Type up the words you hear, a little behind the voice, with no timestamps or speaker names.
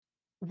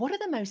What are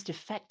the most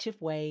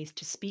effective ways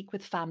to speak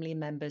with family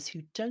members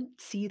who don't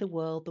see the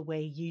world the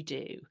way you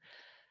do?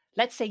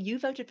 Let's say you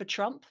voted for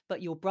Trump,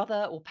 but your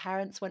brother or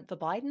parents went for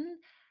Biden.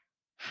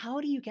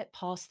 How do you get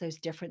past those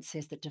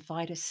differences that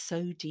divide us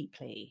so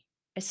deeply,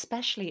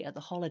 especially at the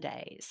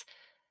holidays?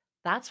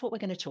 That's what we're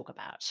going to talk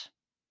about.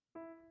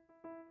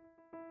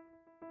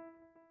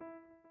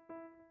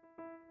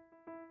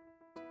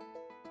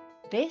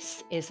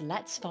 This is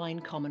Let's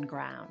Find Common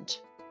Ground.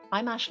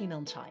 I'm Ashley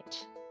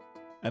Milne-Tyte.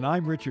 And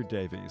I'm Richard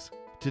Davies.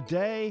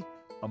 Today,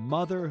 a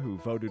mother who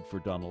voted for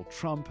Donald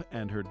Trump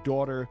and her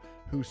daughter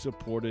who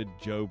supported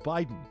Joe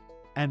Biden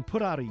and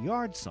put out a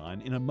yard sign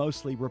in a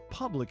mostly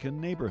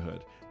Republican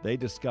neighborhood. They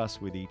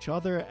discuss with each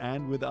other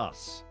and with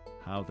us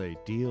how they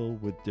deal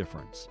with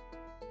difference.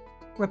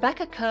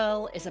 Rebecca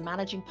Curl is a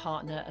managing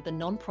partner at the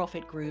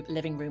nonprofit group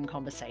Living Room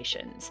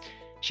Conversations.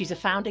 She's a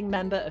founding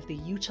member of the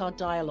Utah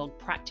Dialogue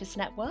Practice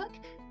Network.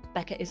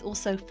 Becca is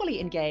also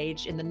fully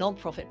engaged in the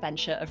nonprofit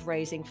venture of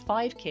raising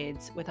 5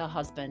 kids with her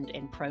husband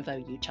in Provo,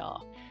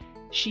 Utah.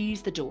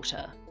 She's the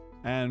daughter.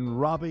 And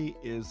Robbie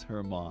is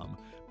her mom.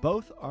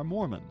 Both are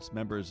Mormons,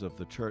 members of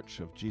the Church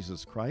of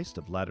Jesus Christ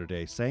of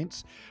Latter-day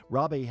Saints.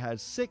 Robbie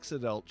has 6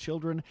 adult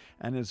children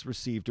and has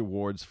received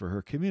awards for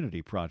her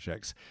community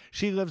projects.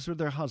 She lives with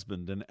her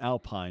husband in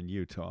Alpine,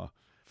 Utah.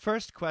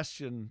 First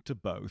question to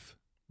both.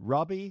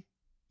 Robbie,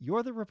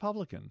 you're the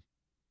Republican.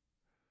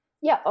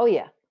 Yeah. Oh,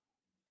 yeah.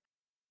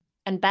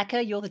 And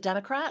Becca, you're the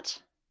Democrat?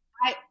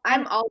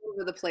 I'm all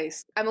over the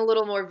place. I'm a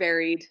little more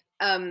varied.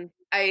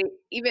 I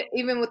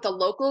even with the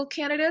local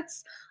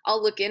candidates,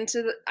 I'll look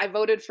into. I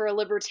voted for a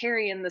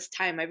libertarian this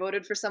time. I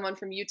voted for someone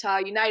from Utah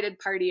United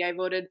Party. I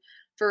voted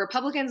for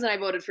Republicans and I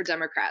voted for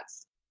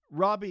Democrats.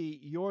 Robbie,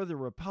 you're the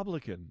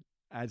Republican,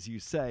 as you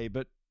say,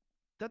 but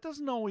that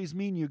doesn't always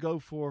mean you go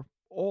for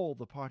all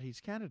the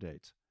party's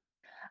candidates.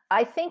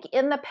 I think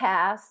in the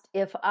past,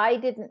 if I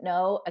didn't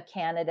know a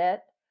candidate,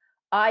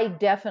 I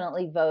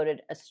definitely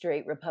voted a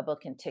straight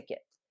Republican ticket.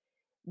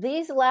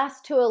 These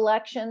last 2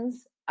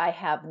 elections, I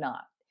have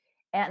not.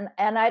 And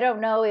I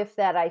don't know if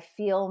that I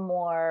feel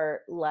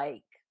more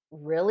like,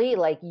 really,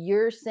 like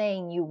you're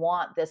saying you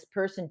want this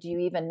person. Do you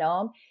even know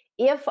them?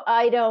 If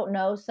I don't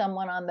know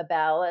someone on the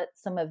ballot,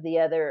 some of the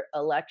other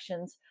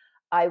elections,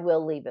 I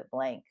will leave it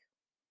blank.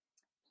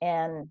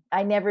 And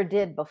I never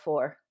did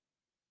before.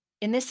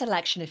 In this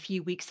election a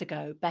few weeks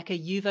ago, Becca,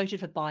 you voted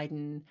for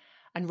Biden,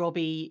 and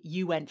Robbie,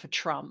 you went for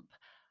Trump.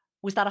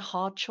 Was that a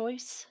hard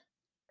choice?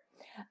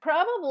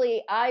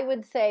 Probably, I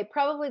would say,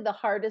 probably the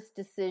hardest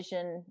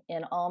decision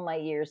in all my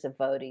years of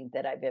voting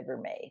that I've ever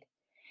made.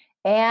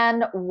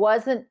 And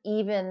wasn't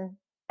even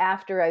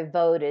after I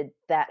voted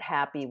that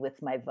happy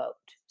with my vote.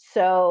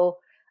 So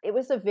it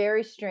was a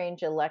very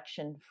strange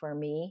election for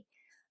me.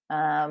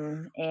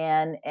 And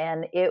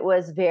it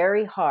was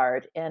very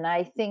hard. And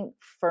I think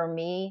for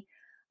me,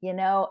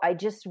 I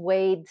just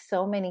weighed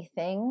so many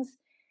things.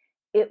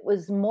 It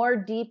was more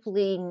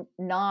deeply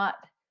not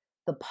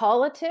the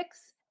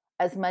politics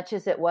as much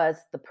as it was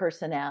the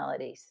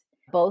personalities.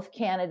 Both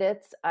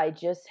candidates, I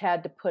just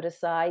had to put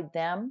aside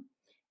them.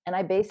 And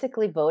I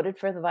basically voted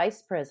for the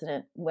vice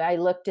president. I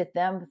looked at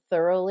them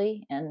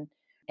thoroughly and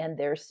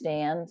their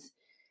stands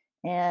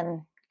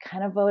and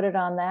kind of voted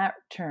on that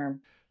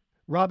term.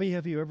 Robbie,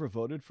 have you ever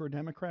voted for a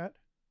Democrat?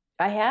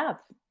 I have.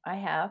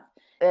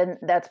 And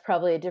that's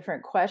probably a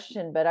different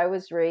question, but I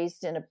was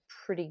raised in a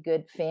pretty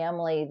good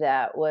family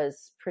that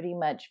was pretty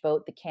much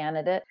vote the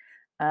candidate.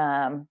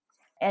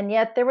 And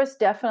yet there was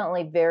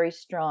definitely very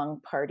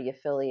strong party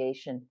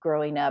affiliation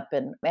growing up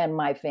and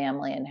my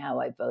family and how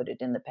I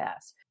voted in the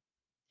past.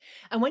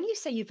 And when you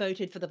say you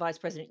voted for the vice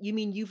president, you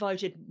mean you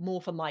voted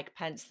more for Mike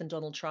Pence than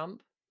Donald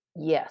Trump?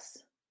 Yes.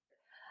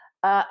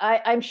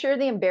 I'm sure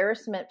the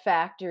embarrassment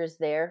factor is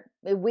there.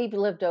 We've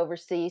lived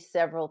overseas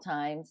several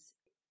times.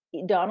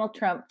 Donald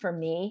Trump, for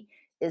me,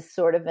 is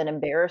sort of an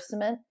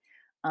embarrassment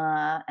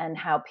and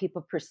how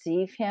people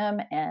perceive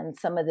him and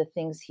some of the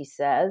things he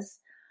says.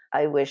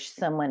 I wish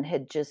someone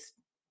had just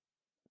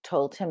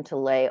told him to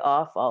lay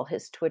off all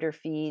his Twitter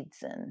feeds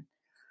and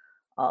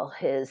all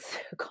his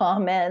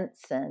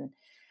comments. And,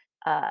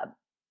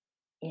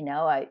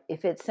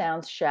 if it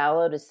sounds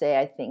shallow to say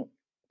I think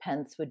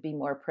Pence would be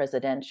more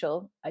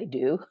presidential, I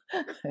do.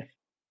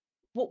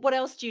 What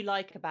else do you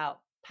like about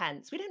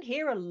Pence? We don't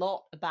hear a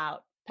lot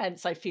about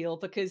Pence, I feel,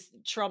 because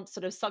Trump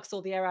sort of sucks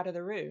all the air out of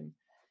the room.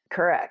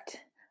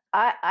 Correct.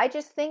 I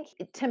just think,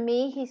 to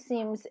me, he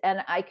seems,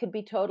 and I could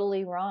be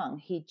totally wrong,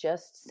 he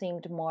just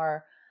seemed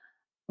more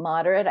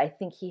moderate. I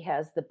think he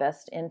has the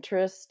best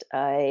interest.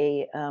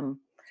 I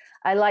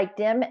liked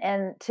him.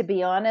 And to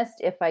be honest,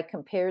 if I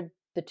compared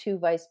the 2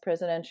 vice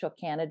presidential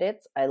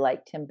candidates, I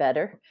liked him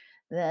better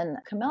than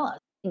Kamala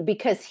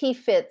because he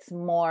fits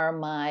more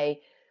my,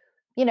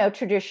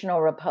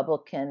 traditional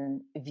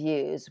Republican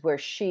views, where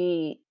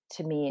she,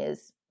 to me,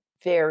 is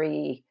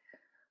very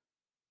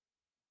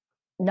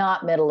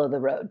not middle of the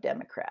road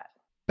Democrat.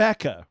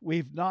 Becca,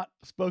 we've not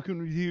spoken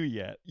with you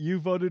yet. You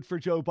voted for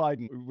Joe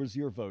Biden. Was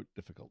your vote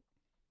difficult?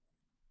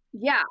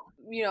 Yeah,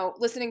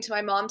 listening to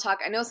my mom talk,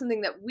 I know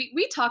something that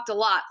we talked a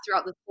lot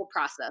throughout this whole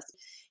process.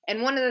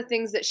 And one of the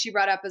things that she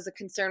brought up as a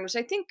concern, which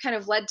I think kind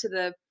of led to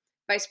the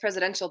vice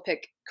presidential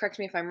pick, correct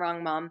me if I'm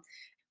wrong, Mom,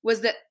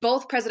 was that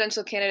both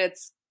presidential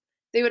candidates,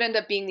 they would end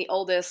up being the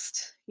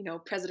oldest,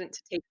 president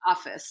to take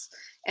office.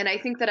 And I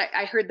think that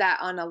I heard that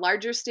on a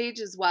larger stage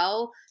as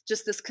well,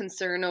 just this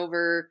concern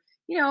over,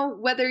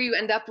 whether you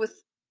end up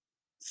with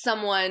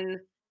someone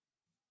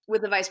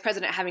with the vice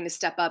president having to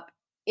step up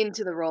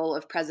into the role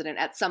of president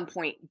at some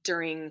point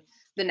during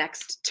the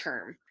next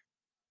term.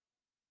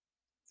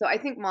 So I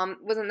think, Mom,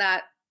 wasn't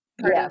that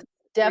part Yeah, of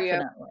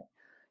definitely.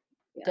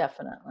 Yeah.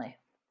 Definitely.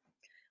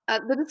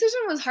 The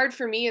decision was hard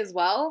for me as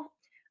well.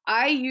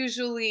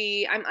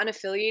 I'm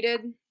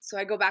unaffiliated, so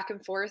I go back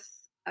and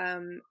forth.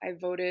 I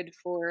voted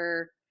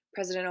for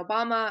President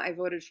Obama. I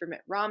voted for Mitt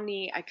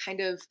Romney. I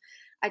kind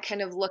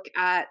of look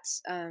at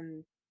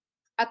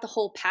the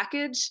whole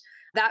package.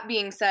 That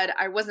being said,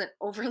 I wasn't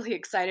overly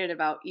excited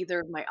about either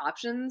of my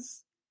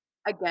options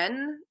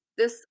again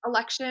this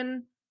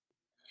election.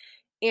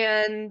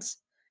 And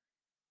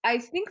I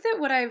think that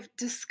what I've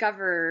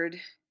discovered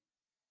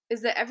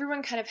is that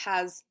everyone kind of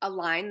has a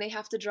line they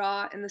have to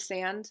draw in the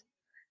sand.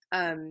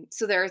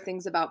 So there are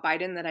things about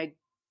Biden that I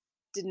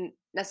didn't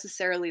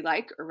necessarily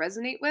like or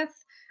resonate with.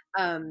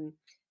 Um,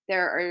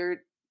 there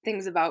are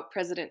things about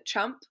President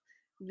Trump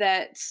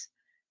that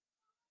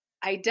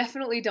I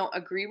definitely don't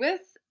agree with.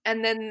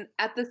 And then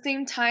at the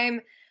same time,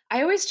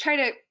 I always try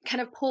to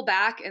kind of pull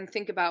back and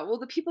think about, well,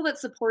 the people that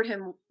support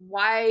him,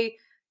 why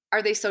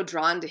are they so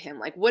drawn to him?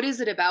 Like, what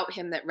is it about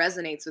him that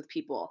resonates with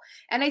people?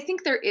 And I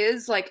think there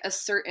is like a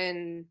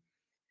certain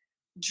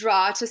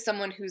draw to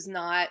someone who's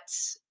not,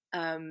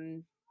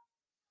 who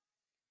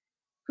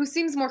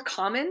seems more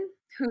common,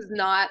 who's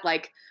not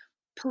like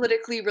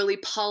politically really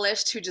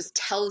polished, who just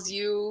tells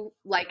you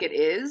like it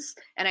is.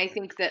 And I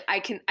think that I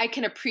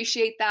can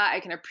appreciate that. I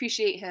can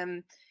appreciate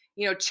him,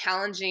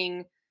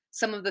 challenging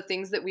some of the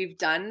things that we've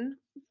done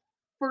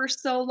for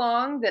so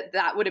long,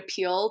 that would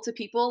appeal to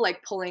people,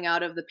 like pulling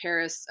out of the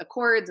Paris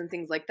Accords and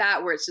things like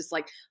that, where it's just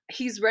like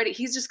he's ready,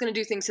 he's just going to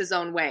do things his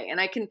own way.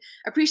 And I can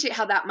appreciate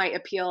how that might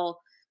appeal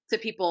to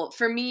people.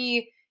 For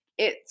me,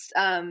 it's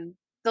the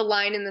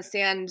line in the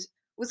sand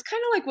was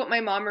kind of like what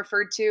my mom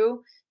referred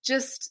to,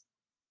 just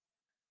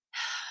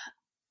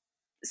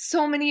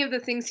so many of the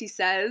things he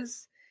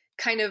says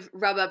kind of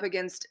rub up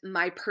against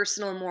my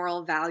personal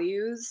moral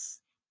values.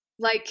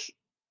 Like,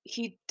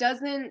 he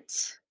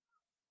doesn't,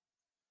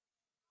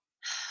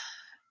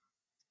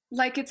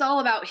 like, it's all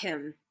about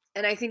him.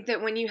 And I think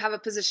that when you have a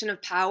position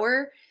of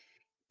power,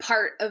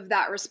 part of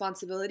that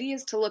responsibility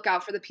is to look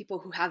out for the people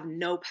who have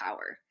no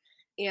power.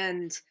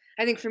 And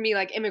I think for me,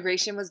 like,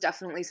 immigration was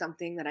definitely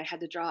something that I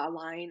had to draw a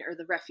line, or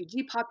the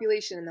refugee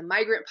population and the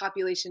migrant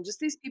population, just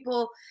these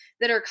people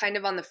that are kind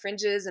of on the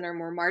fringes and are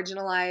more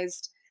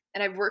marginalized.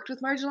 And I've worked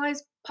with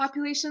marginalized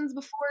populations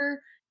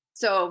before.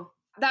 So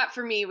that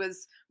for me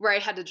was where I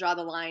had to draw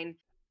the line.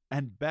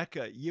 And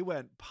Becca, you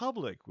went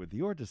public with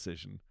your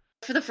decision.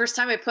 For the first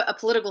time, I put a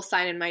political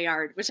sign in my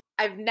yard, which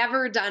I've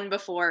never done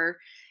before.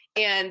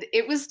 And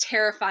it was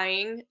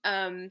terrifying.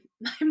 My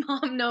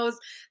mom knows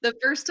the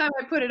first time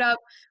I put it up,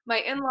 my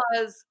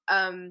in-laws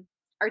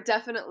are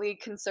definitely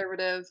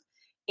conservative.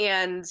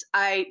 And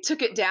I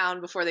took it down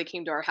before they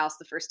came to our house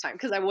the first time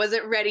because I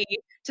wasn't ready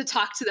to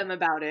talk to them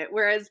about it.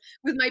 Whereas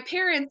with my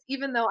parents,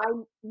 even though I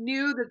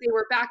knew that they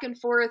were back and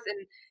forth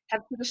and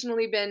have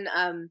traditionally been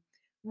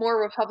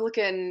more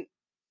Republican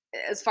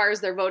as far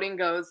as their voting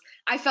goes,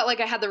 I felt like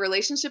I had the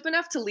relationship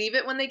enough to leave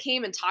it when they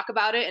came and talk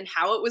about it and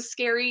how it was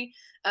scary.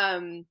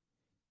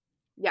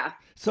 Yeah.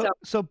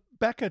 So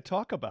Becca,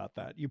 talk about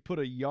that. You put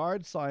a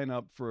yard sign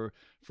up for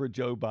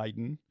Joe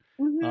Biden,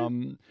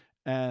 Mm-hmm.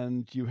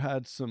 And you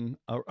had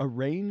a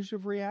range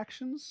of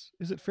reactions.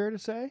 Is it fair to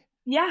say?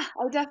 Yeah,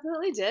 I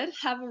definitely did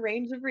have a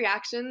range of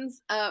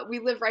reactions. We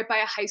live right by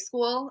a high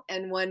school,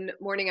 and one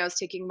morning I was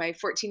taking my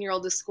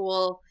 14-year-old to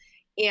school,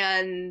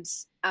 and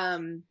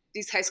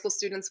these high school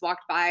students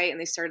walked by and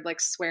they started like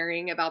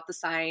swearing about the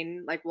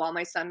sign, like while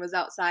my son was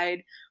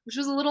outside, which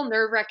was a little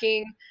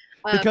nerve-wracking.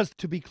 Because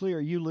to be clear,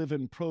 you live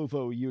in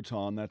Provo,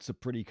 Utah, and that's a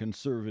pretty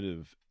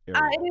conservative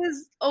area. It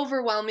is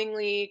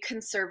overwhelmingly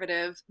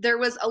conservative. There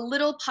was a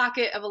little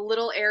pocket of a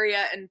little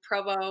area in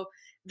Provo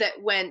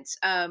that went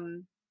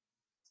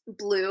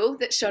blue,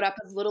 that showed up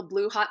as a little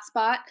blue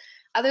hotspot.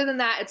 Other than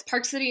that, it's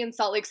Park City and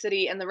Salt Lake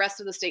City, and the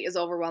rest of the state is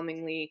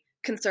overwhelmingly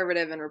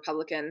conservative and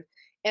Republican.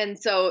 And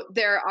so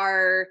there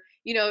are,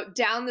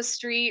 down the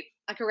street,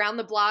 like around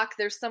the block,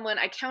 there's someone,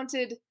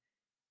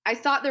 I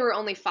thought there were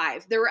only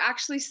 5. There were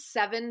actually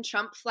 7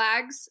 Trump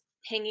flags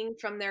hanging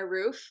from their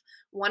roof.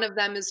 One of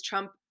them is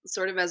Trump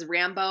sort of as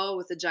Rambo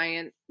with a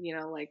giant,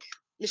 like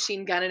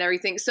machine gun and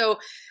everything. So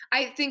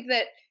I think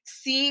that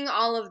seeing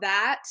all of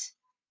that,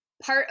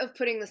 part of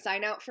putting the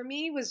sign out for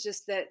me was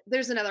just that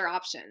there's another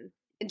option,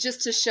 and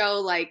just to show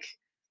like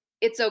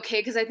it's okay.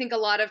 Because I think a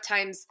lot of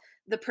times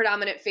the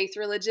predominant faith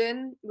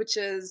religion, which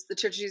is the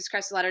Church of Jesus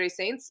Christ of Latter-day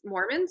Saints,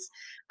 Mormons,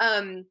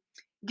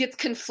 gets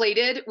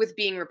conflated with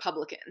being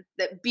Republican,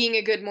 that being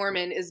a good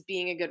Mormon is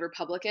being a good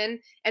Republican.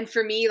 And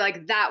for me,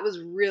 like that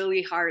was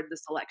really hard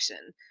this election,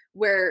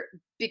 where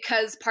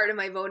because part of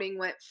my voting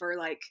went for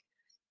like,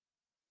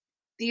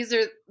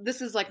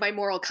 this is like my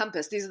moral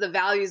compass. These are the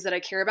values that I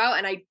care about.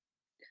 And I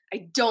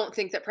don't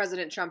think that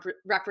President Trump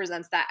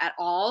represents that at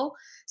all.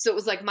 So it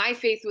was like my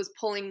faith was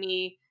pulling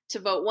me to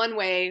vote one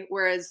way,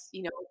 whereas,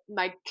 you know,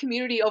 my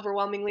community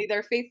overwhelmingly,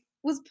 their faith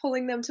was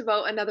pulling them to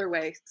vote another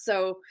way.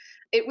 So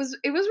it was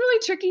really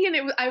tricky,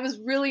 and I was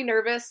really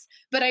nervous.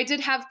 But I did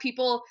have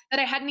people that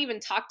I hadn't even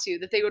talked to,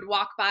 that they would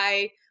walk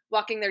by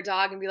walking their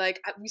dog and be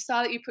like, "We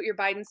saw that you put your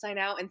Biden sign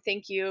out, and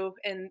thank you.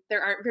 And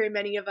there aren't very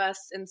many of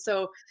us." And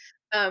so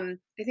I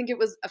think it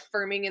was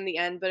affirming in the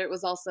end, but it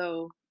was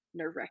also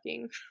nerve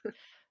wracking.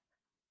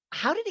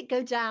 How did it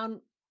go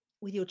down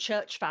with your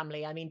church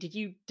family? I mean, did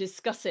you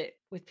discuss it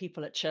with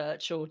people at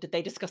church, or did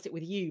they discuss it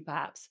with you,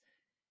 perhaps?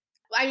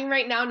 I mean,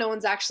 right now, no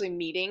one's actually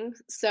meeting.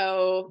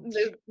 So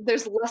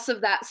there's less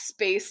of that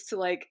space to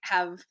like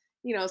have,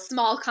 you know,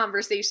 small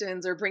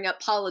conversations or bring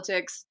up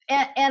politics.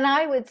 And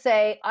I would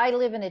say I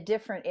live in a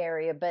different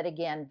area, but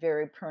again,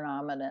 very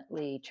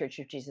predominantly Church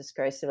of Jesus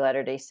Christ of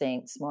Latter-day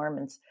Saints,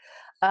 Mormons.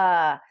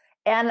 And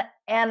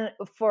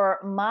for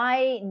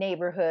my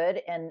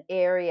neighborhood and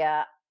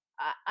area,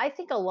 I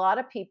think a lot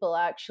of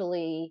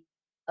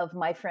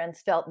my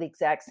friends felt the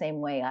exact same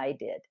way I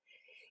did.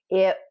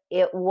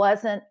 It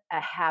wasn't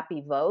a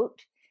happy vote.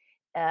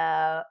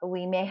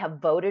 We may have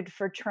voted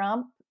for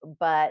Trump,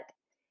 but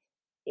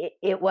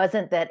it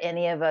wasn't that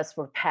any of us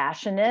were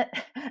passionate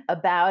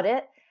about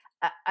it.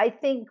 I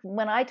think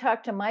when I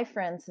talk to my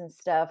friends and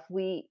stuff,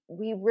 we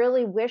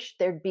really wish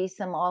there'd be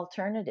some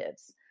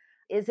alternatives.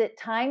 Is it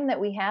time that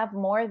we have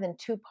more than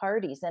two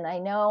parties? And I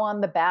know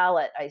on the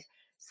ballot, I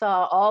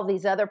saw all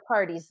these other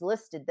parties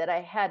listed that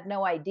I had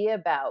no idea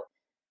about.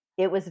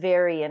 It was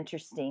very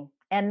interesting,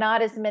 and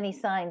not as many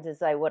signs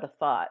as I would have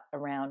thought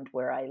around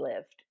where I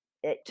lived.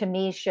 It to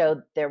me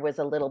showed there was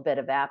a little bit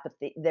of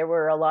apathy. There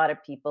were a lot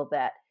of people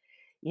that,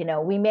 you know,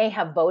 we may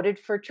have voted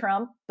for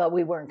Trump, but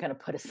we weren't going to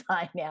put a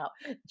sign out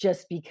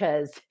just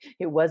because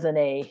it wasn't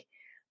a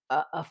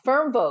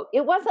firm vote.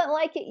 It wasn't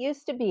like it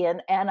used to be.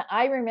 And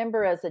I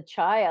remember as a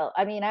child,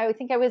 I mean, I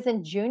think I was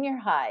in junior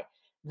high.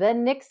 The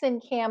Nixon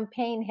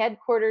campaign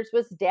headquarters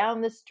was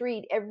down the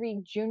street.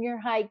 Every junior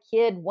high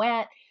kid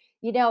went.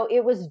 You know,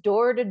 it was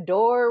door to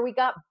door. We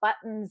got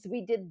buttons.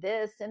 We did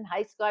this in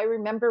high school. I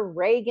remember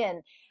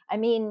Reagan. I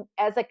mean,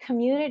 as a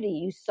community,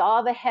 you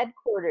saw the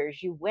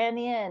headquarters. You went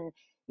in.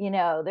 You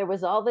know, there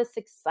was all this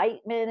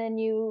excitement, and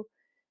you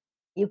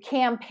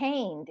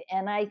campaigned.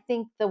 And I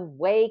think the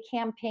way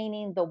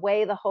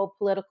the whole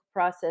political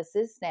process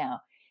is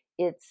now,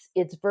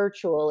 it's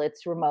virtual,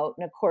 it's remote,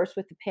 and of course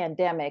with the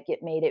pandemic it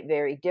made it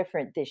very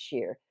different this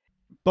year.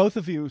 Both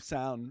of you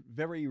sound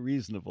very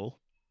reasonable,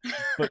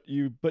 but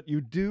you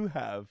do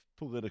have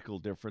political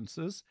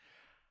differences.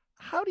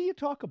 How do you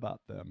talk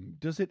about them?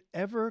 Does it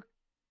ever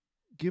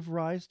give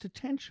rise to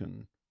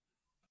tension?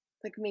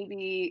 Like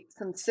maybe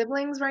some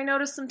siblings where I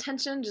noticed some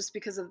tension just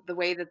because of the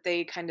way that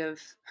they kind of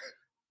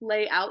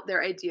lay out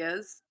their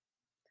ideas.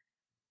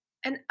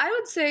 And I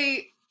would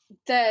say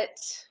that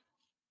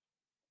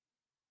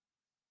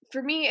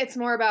for me, it's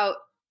more about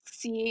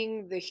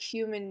seeing the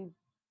human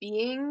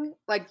being,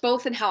 like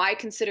both in how I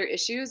consider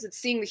issues, it's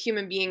seeing the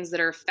human beings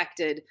that are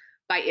affected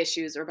by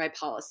issues or by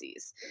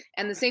policies.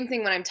 And the same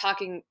thing when I'm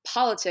talking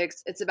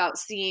politics, it's about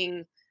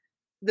seeing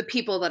the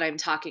people that I'm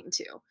talking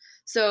to.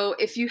 So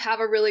if you have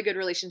a really good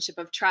relationship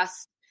of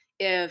trust,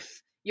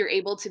 if you're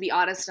able to be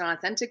honest and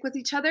authentic with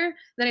each other,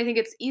 then I think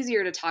it's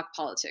easier to talk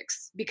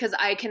politics because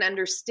I can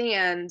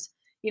understand,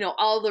 you know,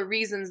 all the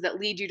reasons that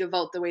lead you to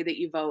vote the way that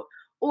you vote.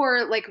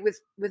 Or like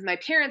with my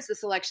parents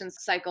this election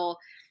cycle,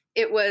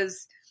 it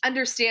was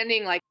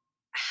understanding like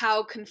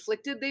how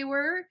conflicted they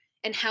were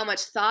and how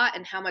much thought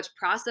and how much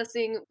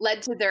processing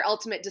led to their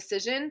ultimate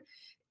decision.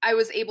 I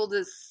was able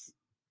to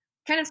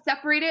kind of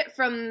separate it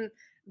from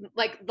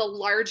like the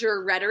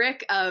larger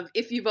rhetoric of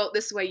if you vote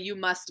this way, you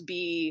must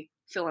be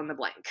fill in the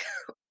blank.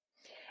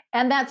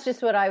 And that's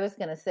just what I was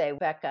going to say,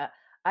 Becca.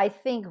 I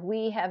think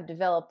we have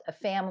developed a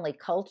family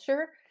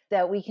culture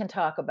that we can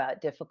talk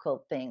about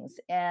difficult things.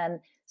 And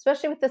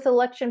especially with this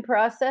election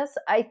process,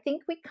 I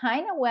think we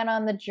kind of went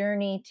on the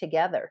journey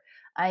together.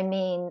 I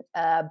mean,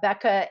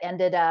 Becca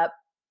ended up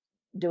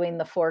doing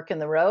the fork in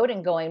the road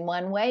and going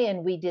one way,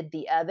 and we did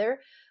the other.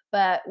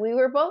 But we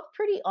were both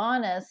pretty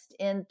honest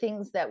in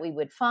things that we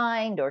would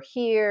find or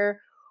hear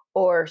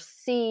or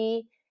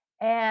see.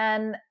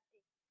 And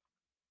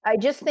I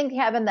just think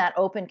having that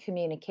open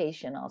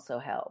communication also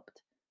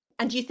helped.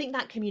 And do you think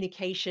that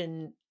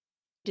communication,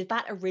 did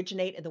that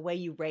originate in the way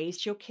you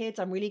raised your kids?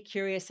 I'm really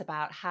curious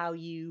about how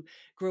you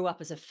grew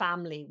up as a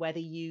family, whether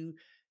you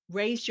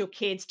raised your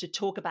kids to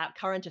talk about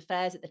current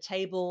affairs at the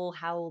table,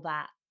 how all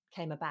that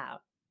came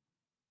about.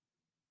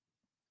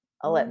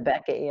 I'll let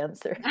Becca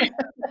answer.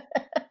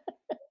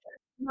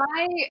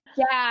 My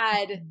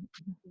dad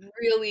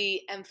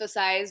really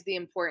emphasized the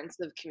importance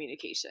of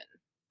communication.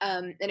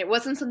 And it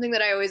wasn't something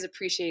that I always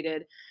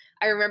appreciated.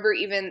 I remember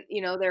even,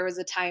 there was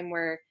a time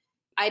where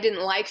I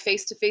didn't like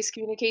face-to-face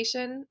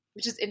communication,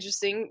 which is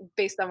interesting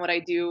based on what I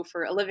do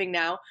for a living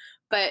now.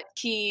 But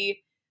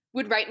he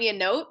would write me a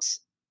note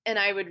and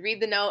I would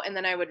read the note and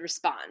then I would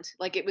respond.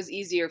 Like, it was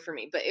easier for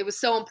me. But it was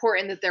so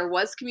important that there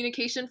was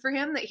communication for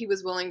him, that he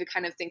was willing to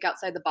kind of think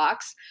outside the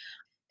box.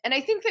 And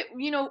I think that,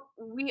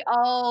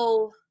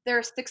 there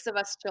are 6 of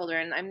us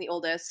children. I'm the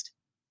oldest.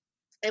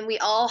 And we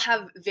all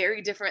have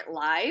very different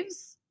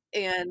lives.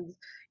 And,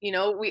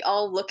 we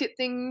all look at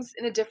things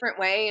in a different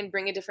way and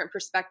bring a different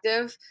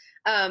perspective.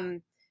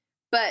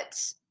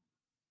 But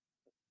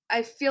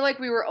I feel like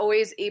we were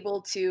always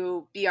able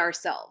to be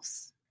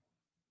ourselves.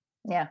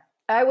 Yeah,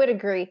 I would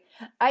agree.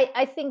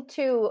 I think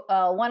too,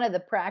 one of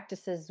the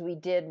practices we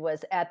did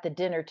was at the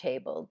dinner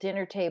table.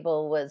 Dinner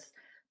table was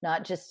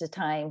not just a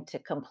time to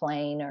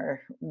complain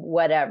or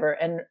whatever.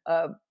 And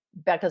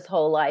Becca's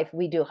whole life,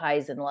 we do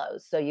highs and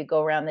lows. So you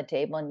go around the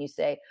table and you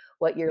say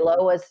what your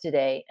low was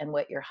today and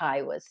what your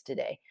high was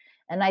today.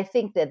 And I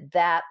think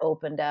that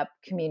opened up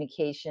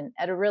communication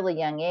at a really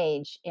young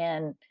age.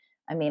 And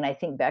I mean, I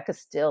think Becca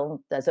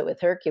still does it with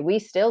her kid. We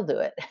still do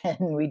it,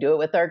 and we do it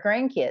with our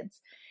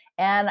grandkids.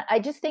 And I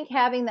just think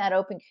having that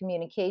open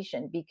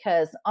communication,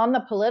 because on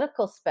the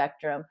political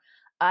spectrum,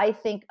 I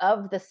think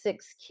of the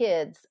 6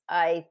 kids,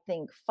 I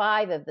think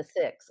 5 of the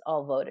 6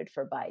 all voted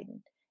for Biden.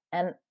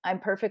 And I'm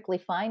perfectly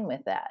fine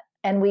with that.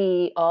 And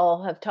we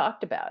all have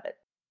talked about it.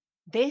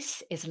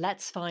 This is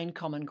Let's Find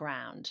Common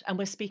Ground, and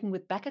we're speaking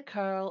with Becca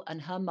Curl and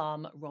her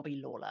mum,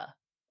 Robbie Lawler.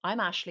 I'm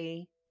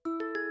Ashley.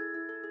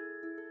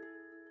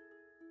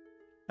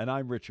 And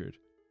I'm Richard.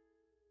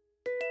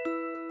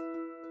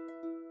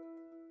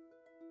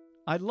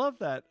 I love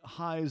that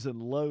highs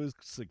and lows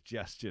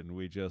suggestion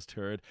we just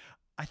heard.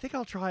 I think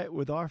I'll try it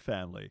with our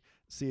family,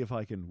 see if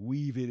I can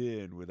weave it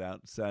in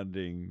without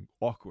sounding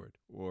awkward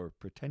or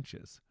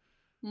pretentious.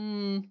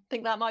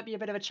 Think that might be a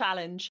bit of a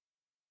challenge.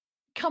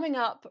 Coming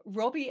up,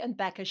 Robbie and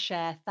Becca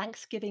share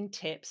Thanksgiving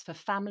tips for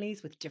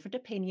families with different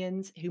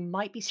opinions who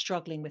might be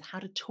struggling with how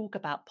to talk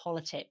about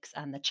politics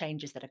and the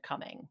changes that are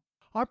coming.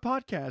 Our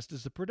podcast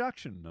is a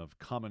production of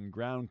Common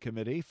Ground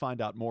Committee. Find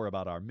out more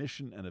about our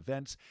mission and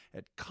events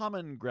at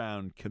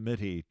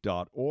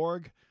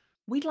commongroundcommittee.org.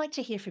 We'd like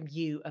to hear from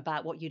you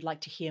about what you'd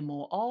like to hear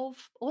more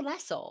of or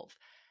less of.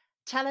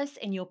 Tell us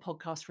in your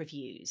podcast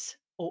reviews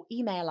or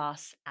email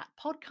us at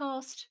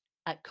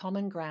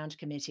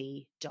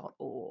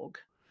podcast@commongroundcommittee.org.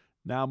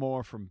 Now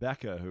more from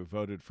Becca, who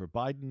voted for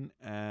Biden,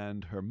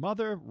 and her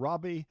mother,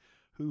 Robbie,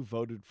 who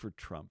voted for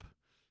Trump.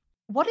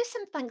 What are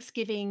some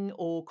Thanksgiving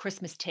or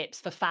Christmas tips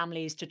for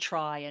families to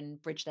try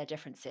and bridge their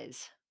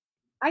differences?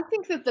 I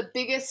think that the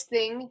biggest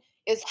thing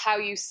is how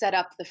you set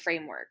up the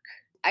framework.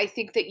 I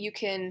think that you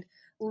can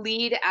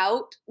lead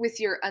out with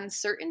your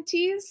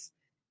uncertainties,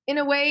 in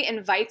a way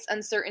invites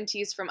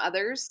uncertainties from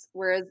others.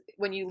 Whereas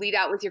when you lead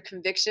out with your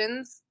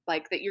convictions,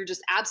 like that you're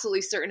just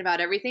absolutely certain about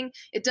everything,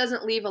 it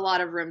doesn't leave a lot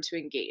of room to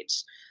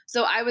engage.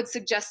 So I would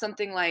suggest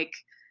something like,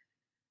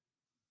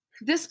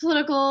 this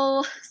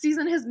political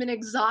season has been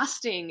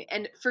exhausting.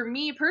 And for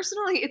me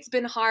personally, it's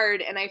been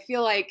hard. And I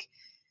feel like,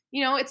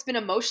 it's been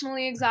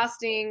emotionally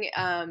exhausting.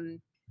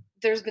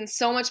 There's been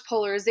so much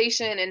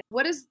polarization. And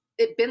what has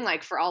it been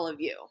like for all of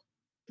you?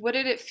 What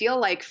did it feel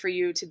like for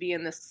you to be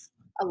in this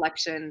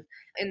election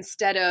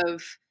instead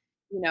of,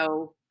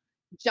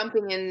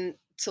 jumping into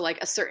like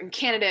a certain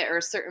candidate or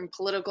a certain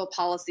political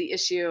policy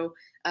issue?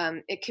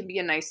 It can be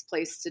a nice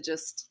place to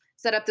just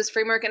set up this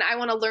framework. And I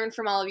want to learn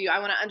from all of you. I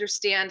want to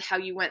understand how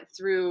you went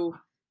through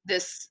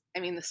this.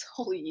 This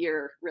whole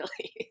year,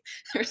 really.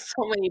 There's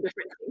so many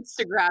different things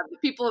to grab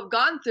that people have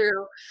gone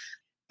through,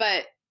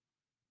 but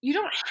you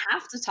don't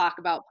have to talk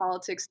about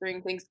politics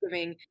during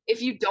Thanksgiving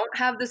if you don't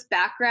have this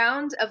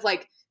background of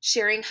like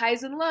sharing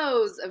highs and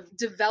lows, of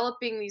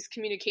developing these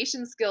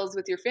communication skills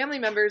with your family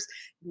members.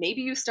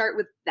 Maybe you start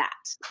with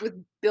that, with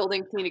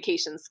building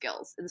communication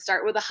skills, and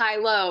start with a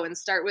high-low and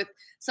start with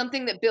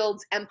something that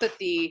builds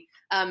empathy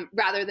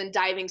rather than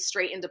diving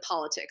straight into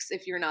politics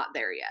if you're not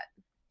there yet.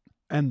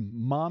 And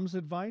mom's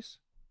advice?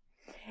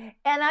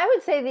 And I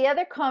would say the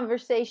other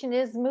conversation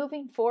is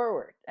moving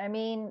forward.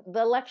 The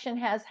election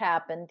has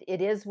happened.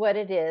 It is what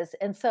it is.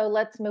 And so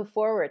let's move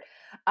forward.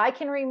 I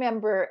can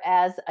remember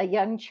as a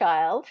young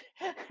child,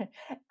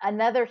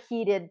 another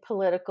heated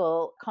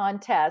political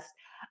contest.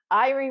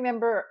 I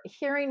remember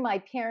hearing my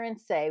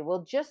parents say,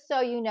 well, just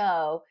so you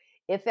know,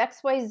 if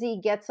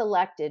XYZ gets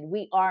elected,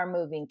 we are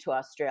moving to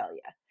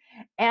Australia.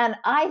 And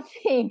I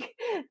think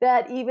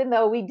that even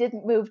though we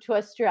didn't move to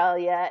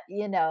Australia,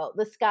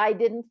 the sky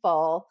didn't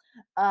fall.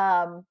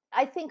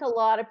 I think a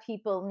lot of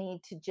people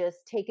need to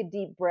just take a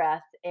deep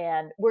breath,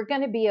 and we're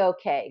going to be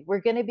okay.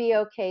 We're going to be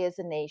okay as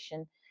a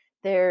nation.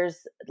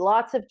 There's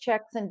lots of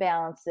checks and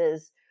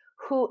balances.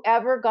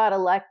 Whoever got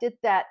elected,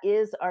 that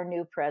is our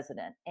new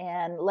president.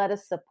 And let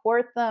us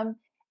support them.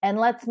 And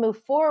let's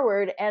move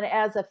forward. And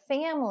as a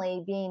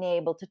family, being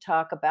able to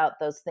talk about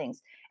those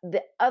things.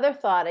 The other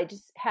thought I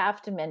just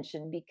have to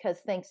mention, because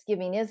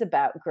Thanksgiving is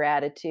about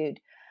gratitude,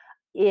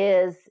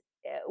 is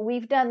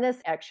we've done this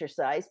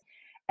exercise.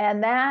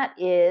 And that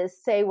is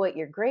say what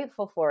you're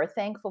grateful for,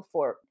 thankful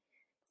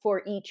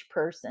for each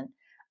person.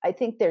 I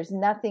think there's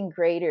nothing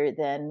greater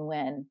than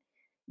when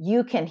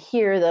you can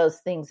hear those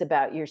things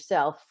about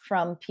yourself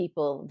from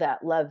people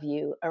that love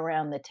you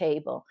around the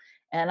table.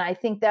 And I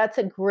think that's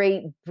a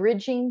great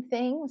bridging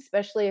thing,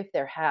 especially if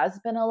there has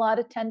been a lot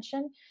of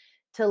tension,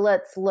 to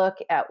let's look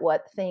at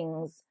what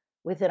things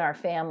within our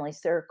family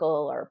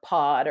circle or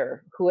pod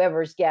or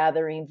whoever's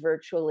gathering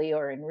virtually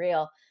or in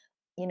real,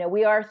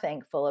 we are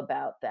thankful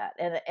about that.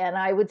 And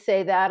I would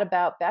say that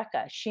about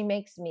Becca. She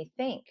makes me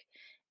think.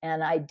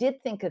 And I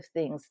did think of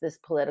things this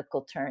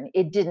political turn.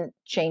 It didn't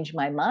change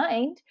my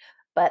mind,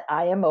 but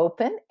I am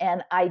open,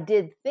 and I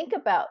did think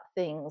about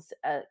things,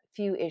 a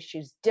few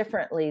issues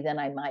differently than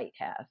I might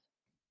have.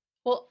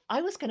 Well,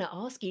 I was going to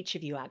ask each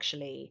of you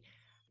actually,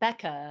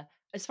 Becca,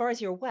 as far as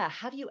you're aware,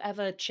 have you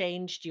ever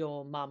changed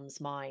your mum's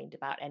mind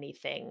about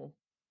anything?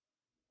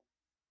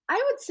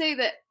 I would say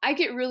that I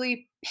get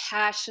really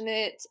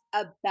passionate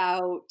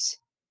about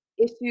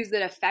issues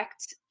that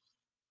affect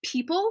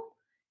people.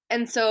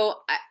 And so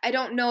I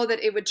don't know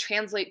that it would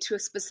translate to a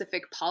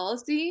specific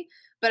policy,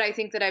 but I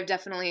think that I've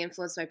definitely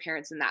influenced my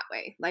parents in that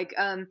way. Like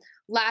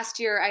last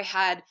year, I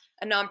had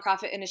a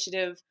nonprofit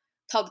initiative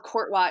called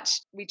Court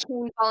Watch. We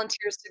trained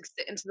volunteers to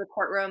sit into the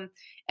courtroom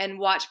and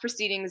watch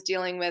proceedings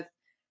dealing with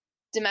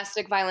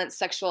domestic violence,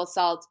 sexual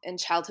assault, and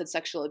childhood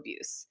sexual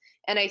abuse.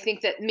 And I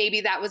think that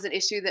maybe that was an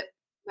issue that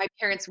my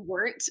parents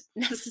weren't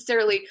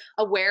necessarily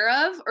aware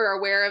of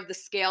the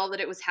scale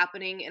that it was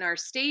happening in our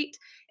state.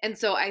 And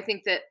so I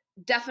think that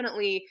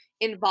definitely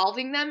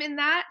involving them in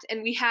that,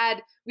 and we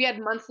had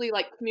monthly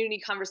like community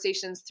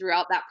conversations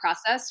throughout that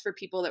process for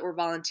people that were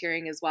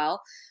volunteering as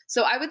well.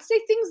 So I would say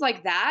things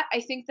like that. I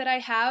think that I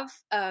have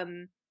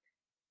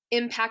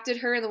impacted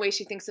her in the way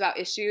she thinks about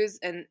issues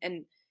and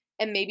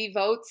maybe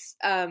votes.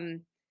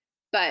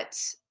 But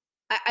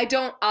I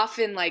don't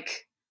often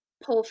like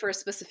pull for a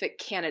specific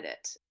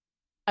candidate.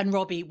 And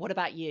Robbie, what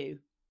about you?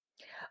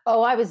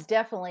 Oh, I was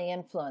definitely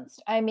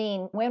influenced. I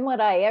mean, when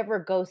would I ever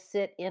go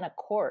sit in a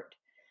court?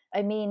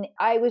 I mean,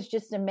 I was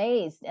just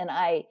amazed, and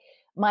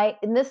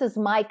and this is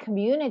my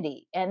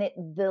community, and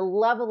the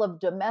level of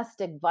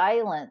domestic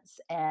violence,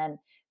 and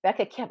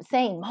Becca kept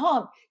saying,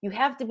 "Mom, you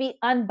have to be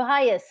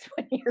unbiased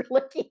when you're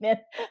looking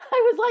at."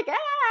 I was like,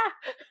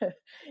 ah,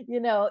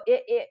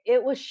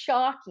 it was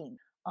shocking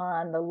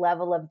on the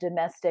level of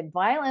domestic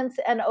violence,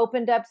 and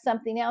opened up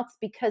something else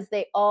because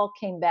they all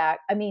came back.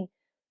 I mean,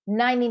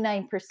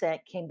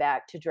 99% came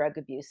back to drug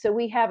abuse. So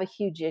we have a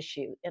huge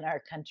issue in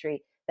our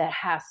country that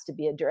has to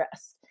be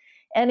addressed.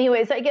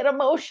 Anyways, I get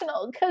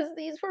emotional because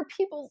these were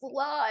people's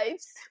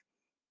lives.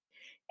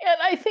 And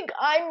I think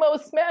I'm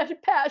most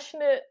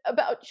passionate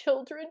about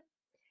children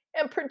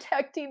and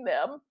protecting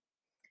them.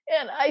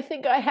 And I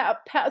think I have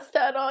passed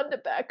that on to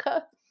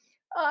Becca.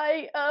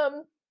 I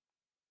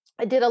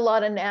did a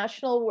lot of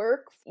national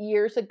work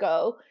years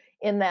ago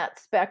in that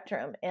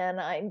spectrum, and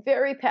I'm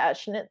very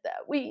passionate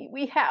that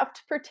we have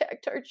to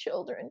protect our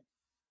children.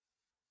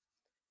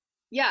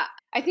 Yeah,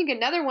 I think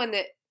another one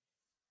that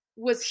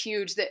was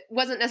huge that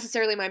wasn't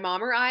necessarily my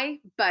mom or I,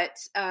 but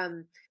I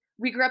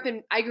grew up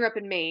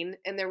in Maine,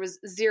 and there was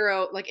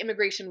zero, like,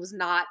 immigration was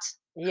not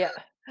Yeah.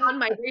 on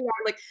my radar.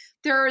 Like,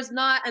 there is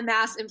not a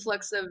mass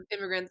influx of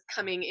immigrants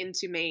coming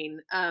into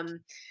Maine.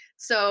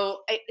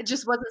 So it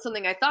just wasn't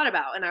something I thought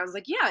about. And I was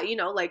like, yeah,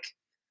 like,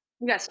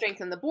 we got to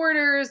strengthen the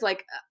borders,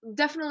 like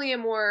definitely a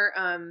more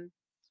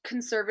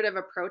conservative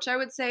approach, I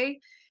would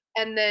say.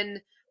 And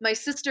then my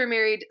sister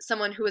married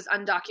someone who was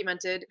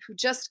undocumented, who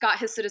just got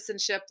his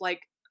citizenship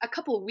like a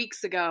couple of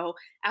weeks ago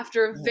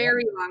after a Yeah.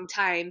 very long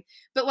time.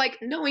 But like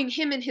knowing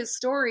him and his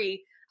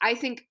story, I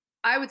think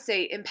I would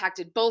say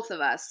impacted both of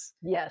us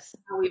Yes.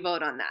 how we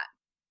vote on that.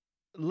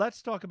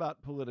 Let's talk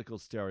about political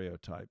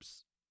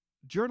stereotypes.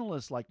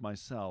 Journalists like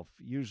myself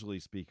usually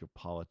speak of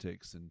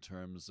politics in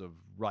terms of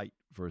right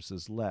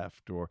versus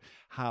left or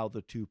how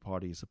the two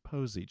parties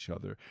oppose each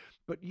other.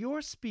 But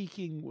you're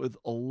speaking with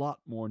a lot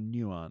more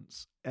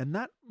nuance, and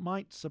that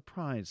might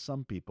surprise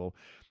some people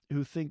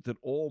who think that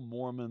all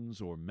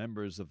Mormons or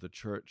members of the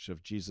Church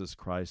of Jesus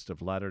Christ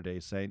of Latter-day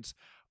Saints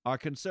are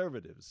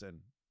conservatives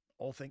and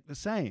all think the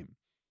same.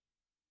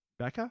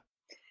 Becca?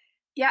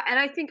 Yeah, and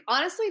I think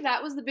honestly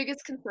that was the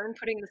biggest concern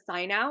putting the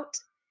sign out,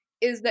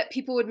 is that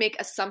people would make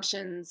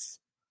assumptions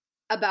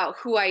about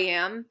who I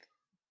am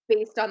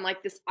based on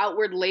like this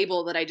outward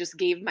label that I just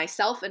gave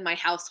myself and my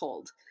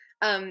household.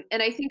 And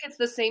I think it's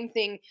the same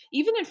thing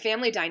even in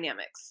family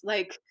dynamics,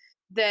 like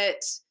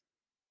that,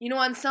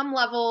 on some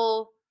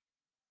level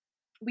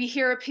we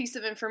hear a piece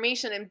of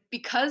information, and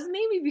because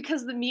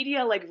the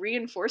media like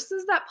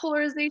reinforces that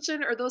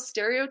polarization or those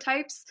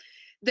stereotypes,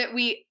 that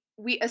we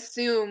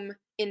assume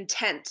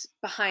intent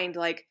behind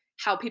like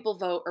how people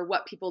vote or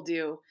what people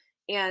do.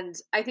 And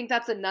I think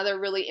that's another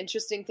really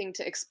interesting thing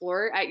to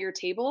explore at your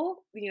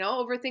table,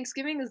 over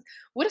Thanksgiving, is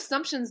what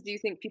assumptions do you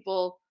think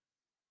people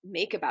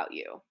make about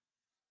you?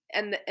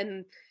 And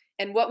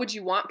what would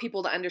you want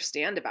people to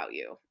understand about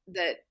you?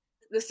 That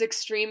this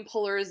extreme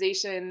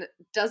polarization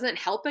doesn't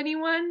help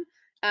anyone,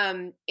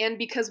 And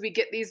because we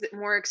get these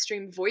more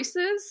extreme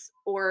voices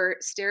or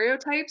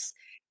stereotypes,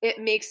 it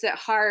makes it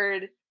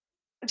hard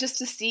just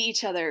to see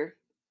each other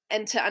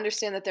and to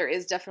understand that there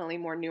is definitely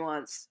more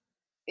nuance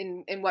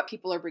in what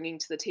people are bringing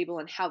to the table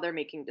and how they're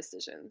making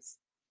decisions.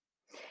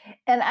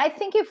 And I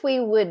think if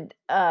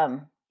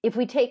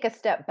we take a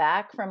step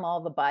back from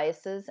all the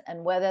biases,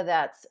 and whether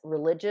that's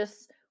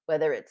religious,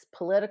 whether it's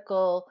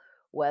political,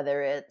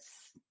 whether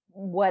it's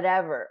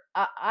whatever,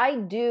 I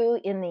do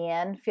in the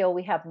end feel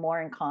we have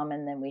more in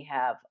common than we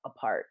have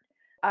apart.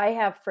 I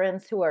have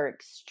friends who are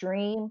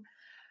extreme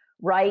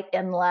right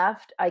and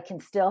left. I can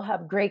still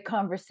have great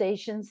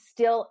conversations.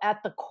 Still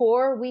at the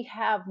core, we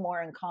have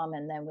more in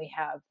common than we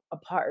have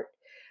apart.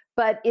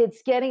 But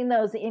it's getting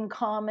those in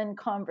common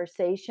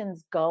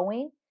conversations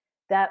going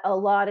that a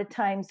lot of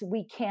times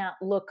we can't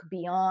look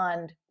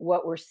beyond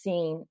what we're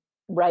seeing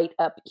right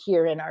up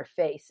here in our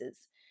faces.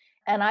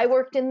 And I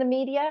worked in the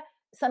media.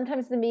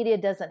 Sometimes the media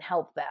doesn't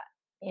help that,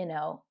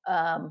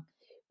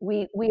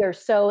 we are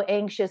so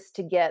anxious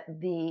to get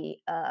the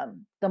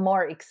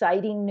more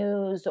exciting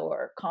news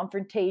or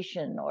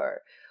confrontation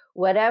or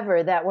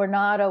whatever, that we're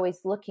not always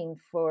looking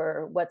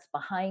for what's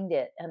behind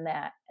it and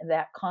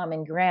that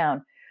common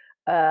ground.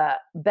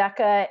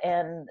 Becca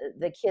and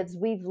the kids,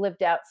 we've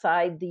lived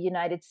outside the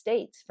United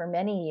States for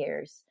many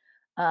years.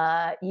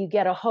 You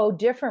get a whole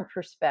different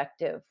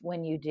perspective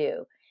when you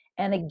do.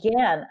 And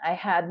again, I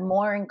had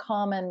more in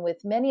common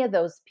with many of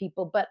those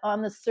people, but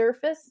on the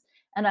surface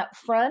and up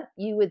front,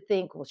 you would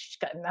think, well, she's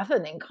got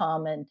nothing in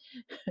common.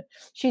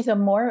 She's a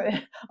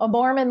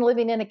Mormon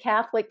living in a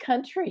Catholic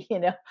country,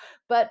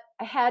 but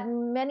I had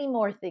many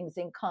more things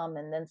in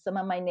common than some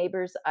of my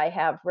neighbors I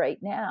have right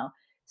now.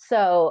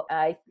 So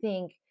I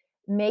think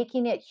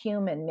making it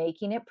human,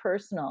 making it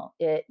personal,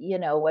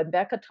 when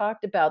Becca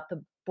talked about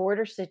the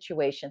border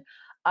situation,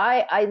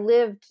 I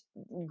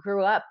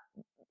grew up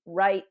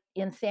right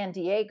in San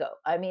Diego.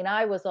 I mean,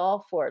 I was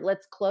all for it.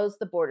 Let's close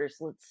the borders.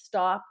 Let's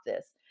stop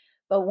this.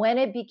 But when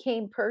it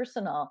became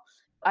personal,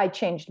 I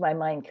changed my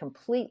mind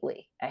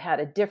completely. I had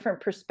a different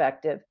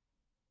perspective.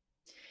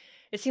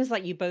 It seems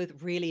like you both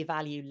really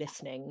value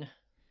listening.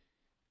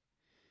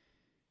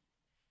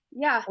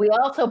 Yeah. We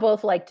also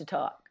both like to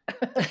talk.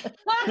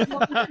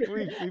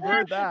 We've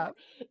heard that.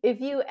 If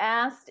you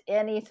asked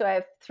so I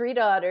have 3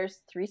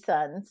 daughters, 3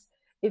 sons.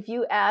 If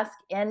you ask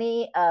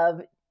any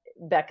of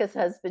Becca's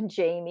husband,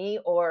 Jamie,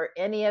 or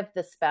any of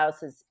the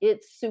spouses,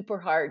 it's super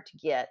hard to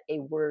get a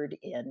word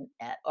in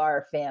at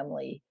our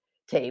family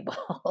table.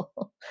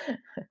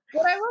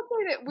 But I will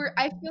say that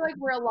I feel like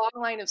we're a long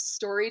line of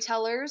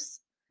storytellers.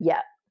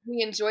 Yeah.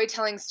 We enjoy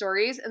telling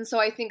stories. And so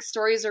I think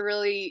stories are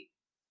really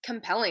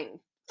compelling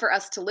for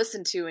us to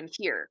listen to and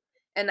hear.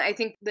 And I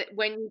think that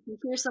when you can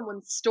hear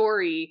someone's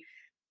story,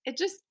 it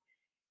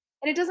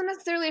doesn't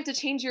necessarily have to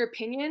change your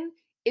opinion.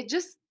 It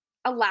just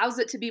allows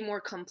it to be more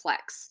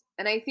complex.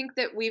 And I think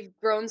that we've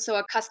grown so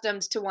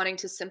accustomed to wanting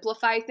to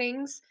simplify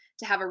things,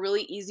 to have a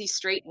really easy,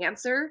 straight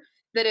answer,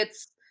 that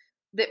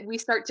we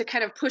start to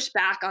kind of push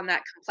back on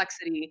that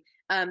complexity.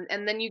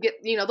 And then you get,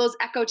 those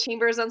echo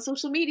chambers on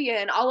social media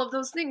and all of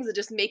those things that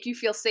just make you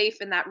feel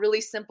safe in that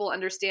really simple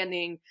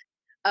understanding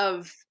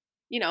of,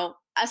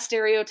 a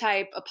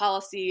stereotype, a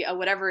policy,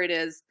 whatever it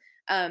is.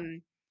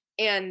 And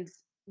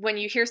when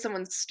you hear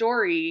someone's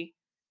story,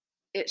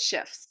 it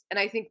shifts. And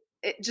I think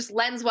it just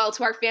lends well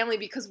to our family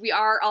because we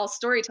are all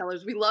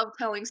storytellers. We love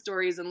telling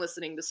stories and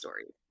listening to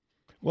stories.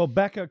 Well,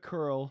 Becca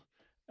Curl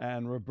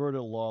and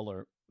Roberta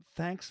Lawler,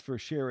 thanks for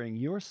sharing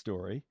your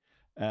story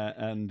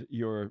and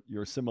your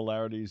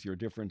similarities, your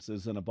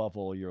differences, and above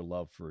all, your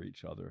love for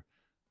each other.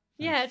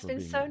 Yeah, it's been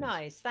so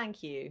nice.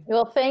 Thank you.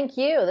 Well, thank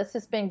you. This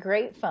has been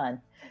great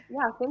fun.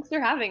 Yeah, thanks for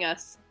having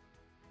us.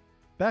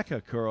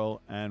 Becca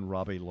Curl and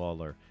Robbie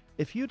Lawler.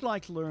 If you'd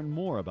like to learn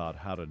more about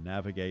how to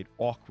navigate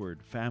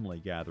awkward family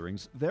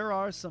gatherings, there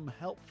are some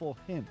helpful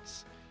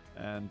hints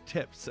and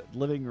tips at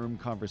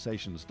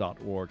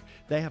livingroomconversations.org.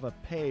 They have a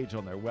page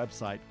on their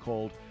website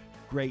called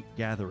Great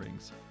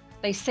Gatherings.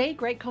 They say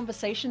great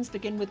conversations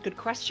begin with good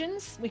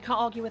questions. We can't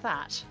argue with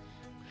that.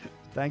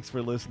 Thanks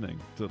for listening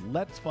to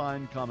Let's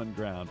Find Common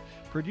Ground,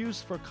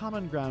 produced for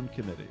Common Ground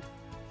Committee.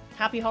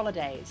 Happy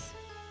holidays.